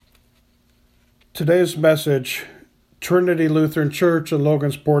Today's message, Trinity Lutheran Church in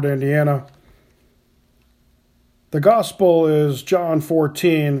Logansport, Indiana. The gospel is John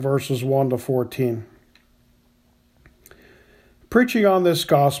 14, verses 1 to 14. Preaching on this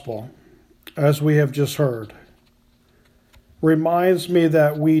gospel, as we have just heard, reminds me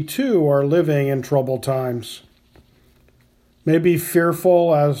that we too are living in troubled times. Maybe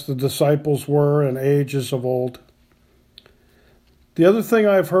fearful as the disciples were in ages of old. The other thing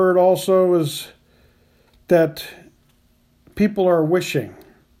I've heard also is that people are wishing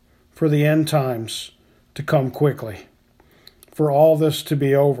for the end times to come quickly, for all this to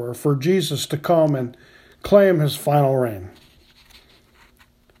be over, for Jesus to come and claim his final reign.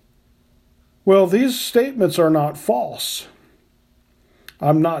 Well, these statements are not false.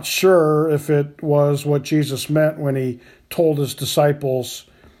 I'm not sure if it was what Jesus meant when he told his disciples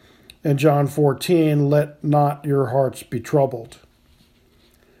in John 14, "Let not your hearts be troubled."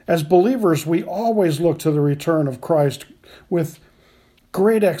 As believers, we always look to the return of Christ with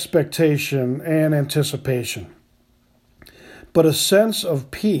great expectation and anticipation. But a sense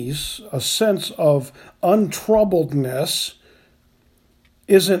of peace, a sense of untroubledness,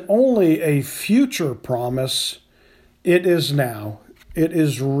 isn't only a future promise, it is now. It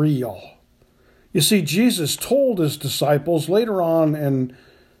is real. You see, Jesus told his disciples later on in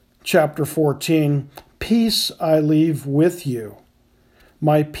chapter 14, "Peace I leave with you.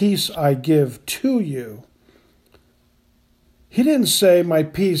 My peace I give to you." He didn't say, "My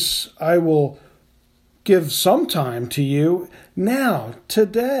peace I will give sometime to you." Now,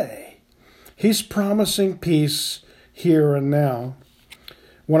 today. He's promising peace here and now.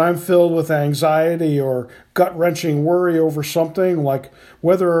 When I'm filled with anxiety or gut-wrenching worry over something like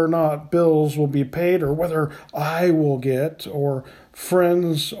whether or not bills will be paid or whether I will get or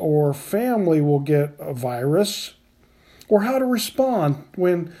friends or family will get a virus, or how to respond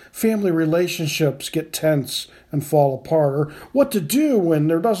when family relationships get tense and fall apart, or what to do when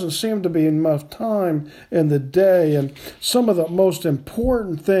there doesn't seem to be enough time in the day and some of the most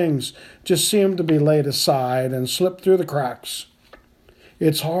important things just seem to be laid aside and slip through the cracks.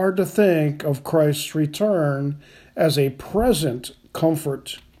 It's hard to think of Christ's return as a present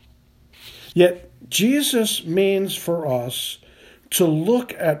comfort. Yet Jesus means for us to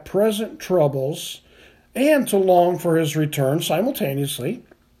look at present troubles and to long for his return simultaneously.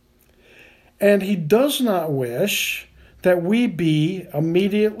 And he does not wish that we be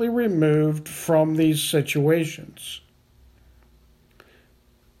immediately removed from these situations.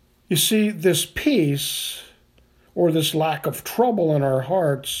 You see, this peace, or this lack of trouble in our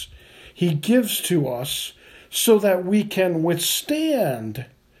hearts, he gives to us so that we can withstand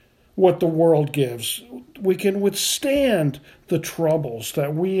what the world gives. We can withstand the troubles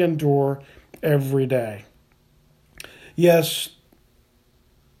that we endure every day. Yes,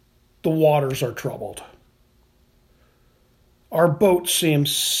 the waters are troubled. Our boat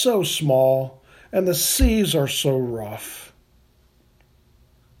seems so small, and the seas are so rough.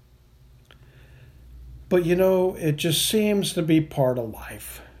 But it just seems to be part of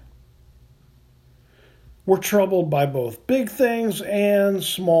life. We're troubled by both big things and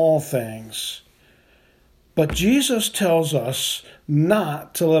small things. But Jesus tells us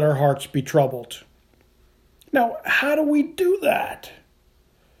not to let our hearts be troubled. Now, how do we do that?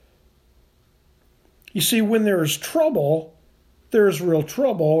 You see, when there is trouble, there is real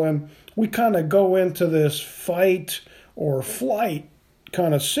trouble, and we kind of go into this fight or flight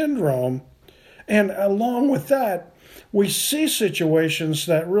kind of syndrome. And along with that, we see situations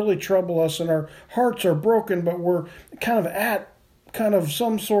that really trouble us, and our hearts are broken, but we're kind of at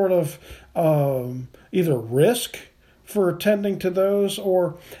some sort of either risk for attending to those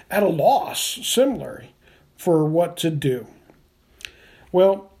or at a loss, similarly, for what to do.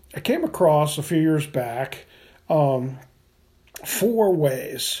 Well, I came across a few years back 4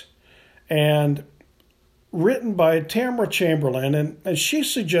 ways, and written by Tamara Chamberlain, and she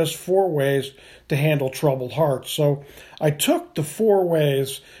suggests 4 ways to handle troubled hearts. So I took the 4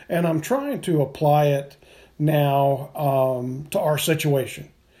 ways, and I'm trying to apply it now to our situation,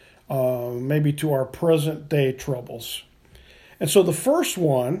 maybe to our present day troubles. And so the first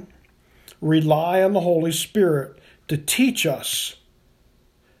one, rely on the Holy Spirit to teach us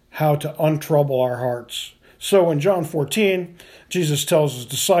how to untrouble our hearts. So in John 14, Jesus tells his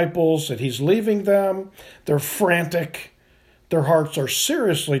disciples that he's leaving them. They're frantic. Their hearts are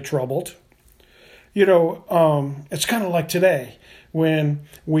seriously troubled. It's kind of like today when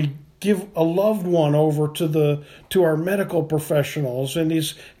we give a loved one over to our medical professionals and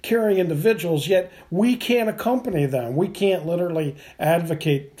these caring individuals, yet we can't accompany them. We can't literally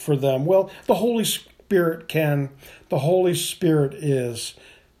advocate for them. Well, the Holy Spirit can. The Holy Spirit is.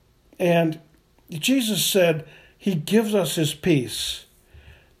 And Jesus said he gives us his peace.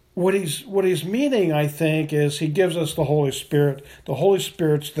 What he's meaning, I think, is he gives us the Holy Spirit. The Holy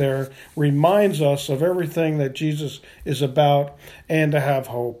Spirit's there, reminds us of everything that Jesus is about, and to have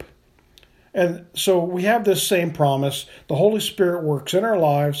hope. And so we have this same promise. The Holy Spirit works in our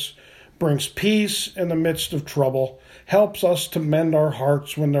lives, brings peace in the midst of trouble, helps us to mend our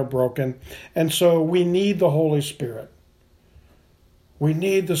hearts when they're broken. And so we need the Holy Spirit. We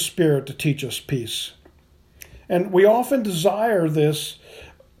need the Spirit to teach us peace. And we often desire this,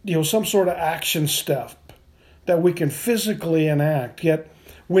 some sort of action step that we can physically enact. Yet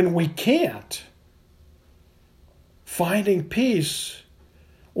when we can't, finding peace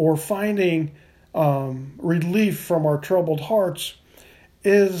or finding relief from our troubled hearts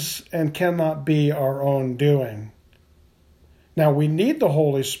is and cannot be our own doing. Now, we need the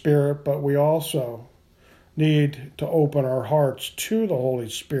Holy Spirit, but we also need to open our hearts to the Holy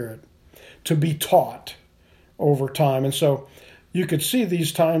Spirit to be taught over time. And so you could see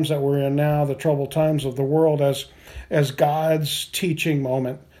these times that we're in now, the troubled times of the world, as God's teaching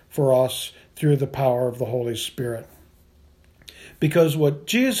moment for us through the power of the Holy Spirit. Because what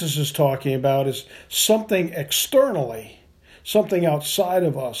Jesus is talking about is something externally, something outside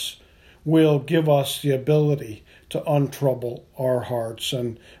of us will give us the ability to untrouble our hearts.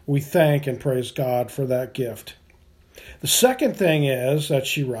 And we thank and praise God for that gift. The second thing is that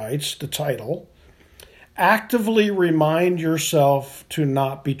she writes, the title, actively remind yourself to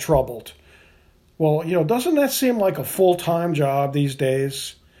not be troubled. Well, doesn't that seem like a full-time job these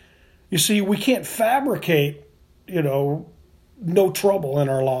days? You see, we can't fabricate, no trouble in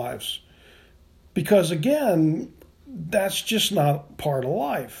our lives. Because again, that's just not part of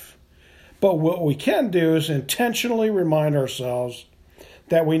life. But what we can do is intentionally remind ourselves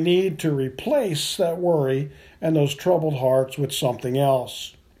that we need to replace that worry and those troubled hearts with something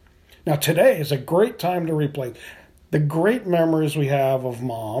else. Now, today is a great time to replace the great memories we have of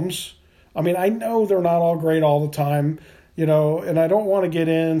moms. I mean, I know they're not all great all the time, and I don't want to get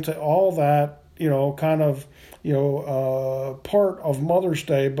into all that, part of Mother's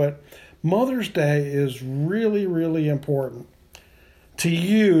Day, but Mother's Day is really, really important to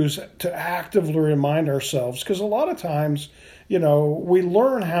use to actively remind ourselves, because a lot of times, we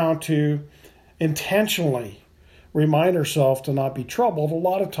learn how to intentionally remind ourselves to not be troubled, a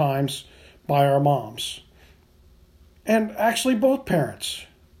lot of times by our moms. And actually both parents.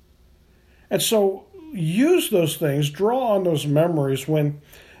 And so use those things, draw on those memories when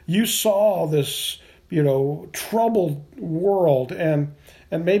you saw this, troubled world, and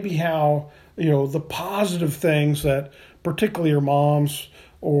maybe how, the positive things that particularly your moms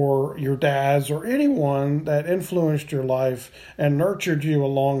or your dads or anyone that influenced your life and nurtured you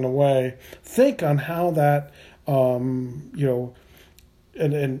along the way. Think on how that, and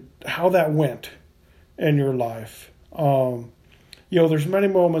how that went in your life. There's many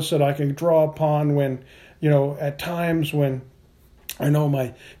moments that I can draw upon when, at times when I know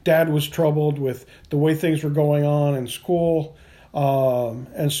my dad was troubled with the way things were going on in school,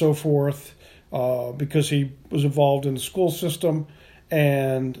 and so forth, because he was involved in the school system,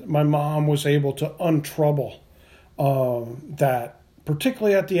 and my mom was able to untrouble that,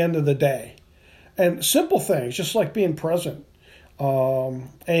 particularly at the end of the day. And simple things, just like being present,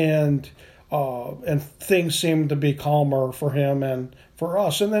 and things seemed to be calmer for him and for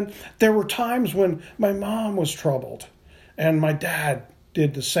us. And then there were times when my mom was troubled, and my dad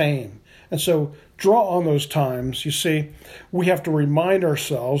did the same. And so draw on those times. You see, we have to remind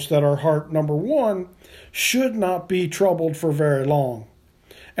ourselves that our heart, number one, should not be troubled for very long.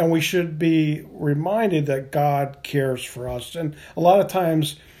 And we should be reminded that God cares for us. And a lot of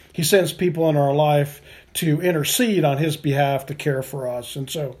times he sends people in our life to intercede on his behalf to care for us. And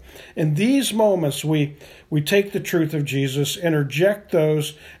so in these moments, we take the truth of Jesus, interject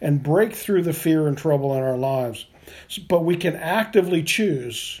those, and break through the fear and trouble in our lives. But we can actively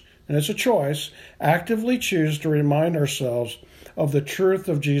choose, and it's a choice, actively choose to remind ourselves of the truth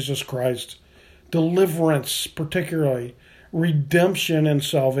of Jesus Christ, deliverance particularly, redemption and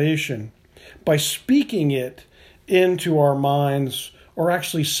salvation, by speaking it into our minds, or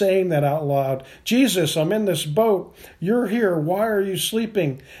actually saying that out loud. Jesus, I'm in this boat. You're here. Why are you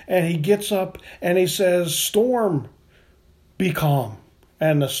sleeping? And he gets up and he says, storm, be calm.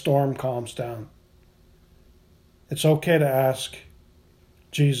 And the storm calms down. It's okay to ask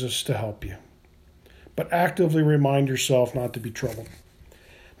Jesus to help you, but actively remind yourself not to be troubled.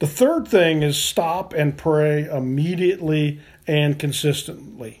 The third thing is stop and pray immediately and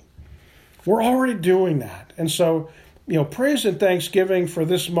consistently. We're already doing that. And so, praise and thanksgiving for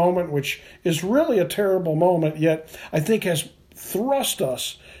this moment, which is really a terrible moment, yet I think has thrust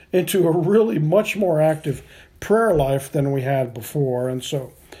us into a really much more active prayer life than we had before. And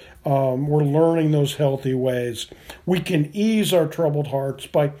so we're learning those healthy ways. We can ease our troubled hearts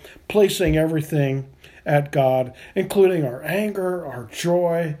by placing everything at God, including our anger, our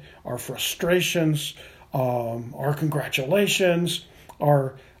joy, our frustrations, our congratulations,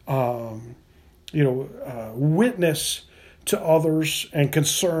 our witness to others and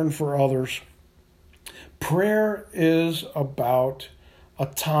concern for others. Prayer is about a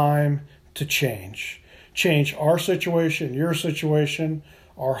time to change our situation, your situation,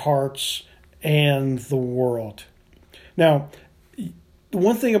 our hearts, and the world. Now, the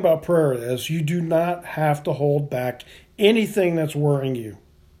one thing about prayer is you do not have to hold back anything that's worrying you.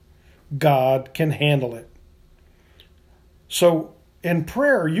 God can handle it. So in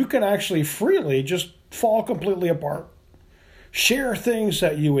prayer, you can actually freely just fall completely apart. Share things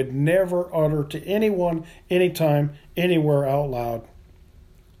that you would never utter to anyone, anytime, anywhere out loud.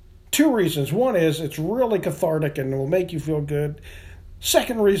 2 reasons. One is it's really cathartic and will make you feel good.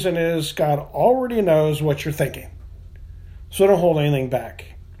 Second reason is God already knows what you're thinking. So don't hold anything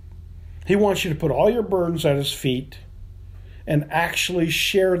back. He wants you to put all your burdens at his feet and actually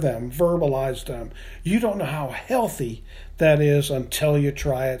share them, verbalize them. You don't know how healthy that is until you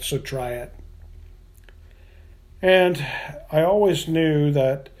try it, so try it. And I always knew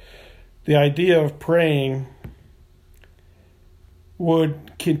that the idea of praying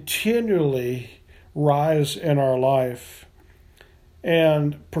would continually rise in our life,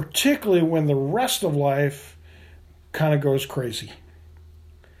 and particularly when the rest of life kind of goes crazy.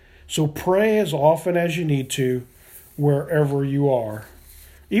 So pray as often as you need to, wherever you are.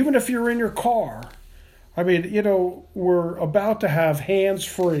 Even if you're in your car. I mean, we're about to have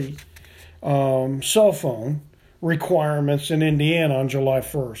hands-free cell phone requirements in Indiana on July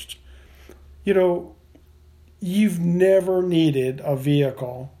 1st. You've never needed a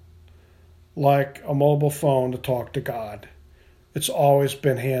vehicle like a mobile phone to talk to God. It's always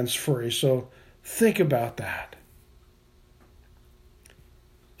been hands-free, so think about that.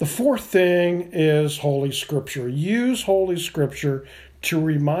 The fourth thing is Holy Scripture. Use Holy Scripture to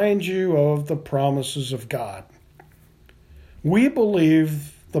remind you of the promises of God. We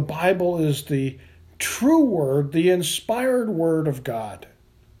believe the Bible is the true word, the inspired word of God.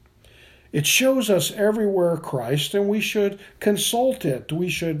 It shows us everywhere Christ, and we should consult it. We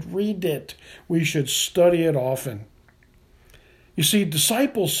should read it. We should study it often. You see,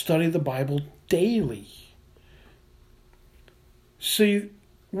 disciples study the Bible daily. See,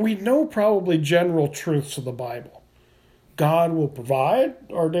 we know probably general truths of the Bible. God will provide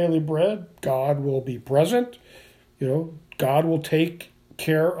our daily bread. God will be present. God will take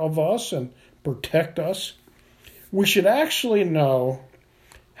care of us and protect us. We should actually know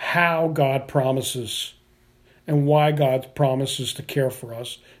how God promises and why God promises to care for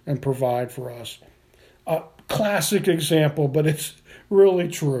us and provide for us. A classic example, but it's really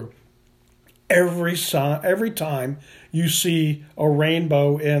true. Every time you see a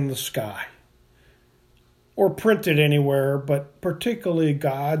rainbow in the sky, or printed anywhere, but particularly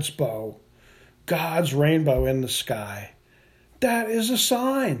God's rainbow in the sky, that is a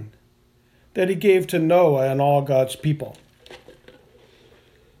sign that he gave to Noah and all God's people.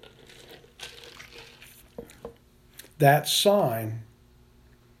 That sign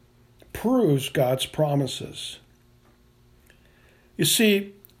proves God's promises. You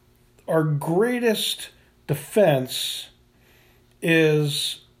see, our greatest defense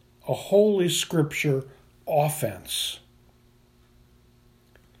is a Holy Scripture offense.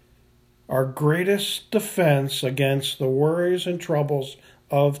 Our greatest defense against the worries and troubles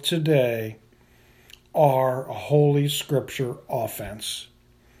of today are a Holy Scripture offense.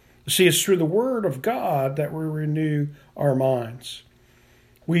 See, it's through the Word of God that we renew our minds.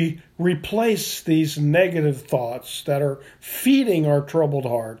 We replace these negative thoughts that are feeding our troubled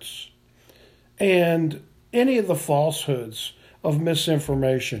hearts and any of the falsehoods of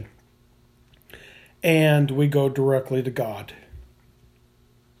misinformation, and we go directly to God.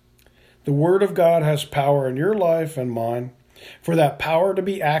 The Word of God has power in your life and mine. For that power to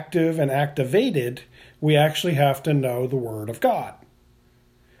be active and activated, we actually have to know the Word of God.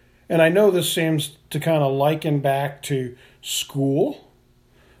 And I know this seems to kind of liken back to school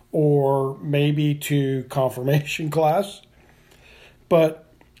or maybe to confirmation class, but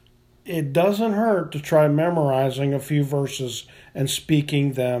it doesn't hurt to try memorizing a few verses and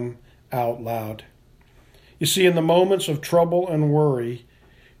speaking them out loud. You see, in the moments of trouble and worry,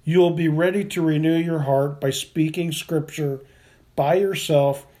 you'll be ready to renew your heart by speaking Scripture by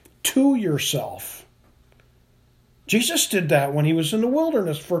yourself to yourself. Jesus did that when he was in the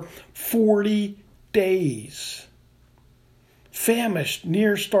wilderness for 40 days. famished,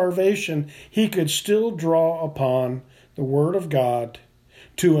 near starvation, he could still draw upon the Word of God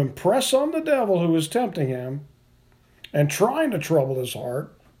to impress on the devil who was tempting him and trying to trouble his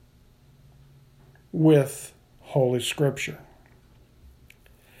heart with Holy Scripture.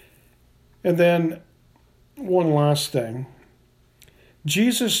 And then one last thing.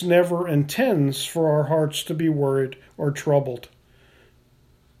 Jesus never intends for our hearts to be worried or troubled.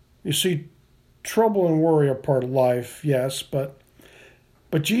 You see, trouble and worry are part of life, yes, but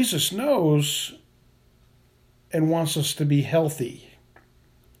Jesus knows and wants us to be healthy.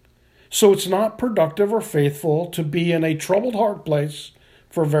 So it's not productive or faithful to be in a troubled heart place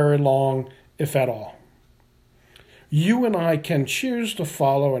for very long, if at all. You and I can choose to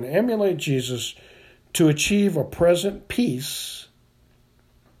follow and emulate Jesus to achieve a present peace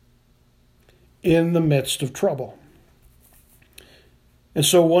in the midst of trouble. And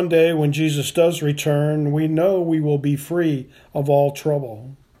so one day when Jesus does return, we know we will be free of all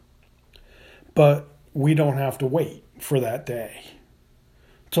trouble. But we don't have to wait for that day.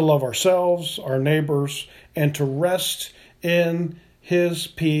 To love ourselves, our neighbors, and to rest in His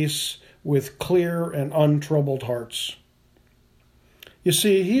peace with clear and untroubled hearts. You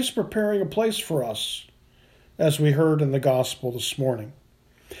see, He's preparing a place for us, as we heard in the gospel this morning.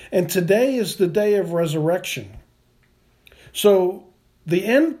 And today is the day of resurrection. So the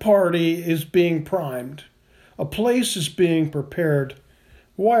end party is being primed. A place is being prepared.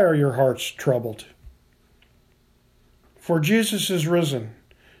 Why are your hearts troubled? For Jesus is risen.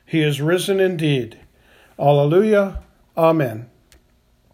 He is risen indeed. Alleluia. Amen.